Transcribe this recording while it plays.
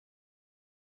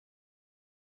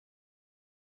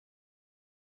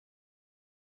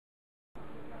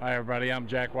Hi everybody, I'm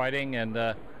Jack Whiting, and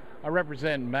I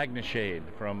represent Magneshade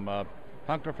from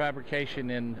Hunkler Fabrication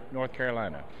in North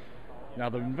Carolina. Now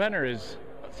the inventor is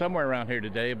somewhere around here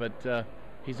today, but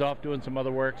he's off doing some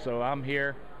other work, so I'm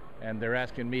here and they're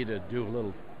asking me to do a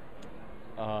little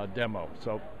demo.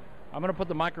 So I'm going to put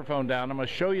the microphone down. I'm going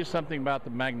to show you something about the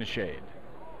Magneshade.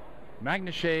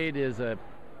 Magneshade is a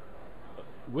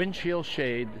windshield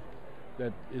shade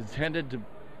that is intended to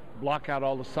block out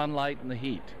all the sunlight and the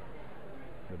heat.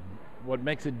 What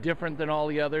makes it different than all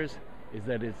the others is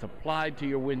that it's applied to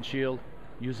your windshield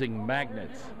using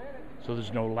magnets. So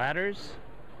there's no ladders,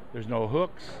 there's no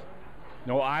hooks,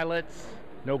 no eyelets,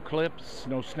 no clips,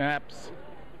 no snaps,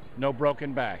 no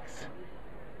broken backs.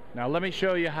 Now let me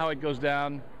show you how it goes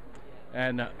down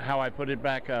and how I put it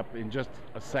back up in just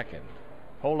a second.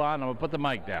 Hold on, I'm gonna put the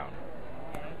mic down.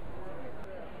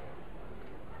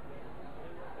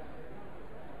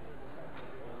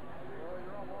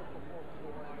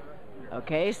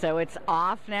 Okay, so it's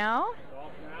off now.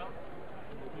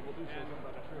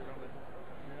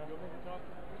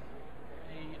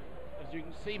 As you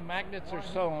can see, magnets are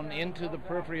sewn into the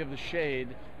periphery of the shade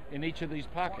in each of these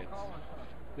pockets.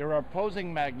 There are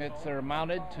opposing magnets that are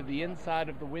mounted to the inside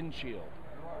of the windshield.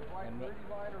 And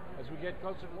as we get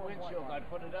closer to the windshield, I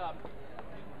put it up.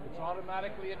 It's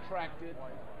automatically attracted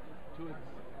to its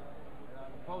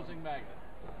opposing magnet.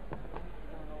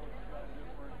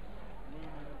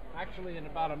 Actually, in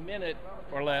about a minute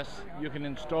or less, you can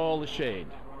install the shade.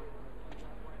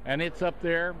 And it's up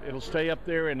there. It'll stay up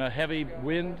there in a heavy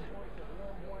wind,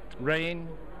 rain,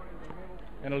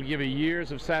 and it'll give you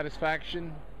years of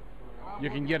satisfaction. You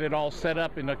can get it all set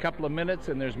up in a couple of minutes,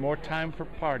 and there's more time for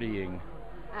partying,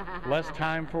 less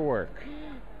time for work.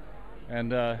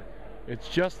 And it's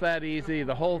just that easy.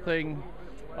 The whole thing,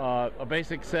 a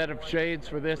basic set of shades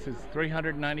for this is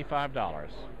 $395.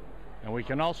 And we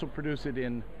can also produce it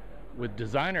with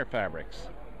designer fabrics.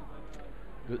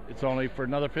 It's only for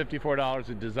another $54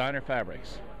 in designer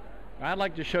fabrics. I'd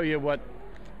like to show you what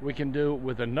we can do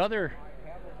with another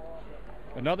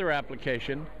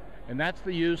application, and that's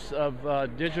the use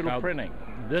of digital printing.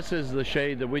 This is the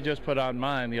shade that we just put on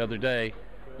mine the other day.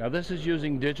 Now this is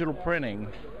using digital printing.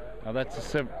 Now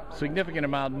that's a significant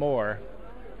amount more,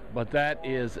 but that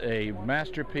is a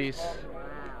masterpiece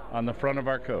on the front of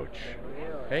our coach.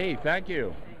 Hey, thank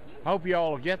you. Hope you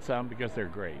all get some because they're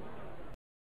great.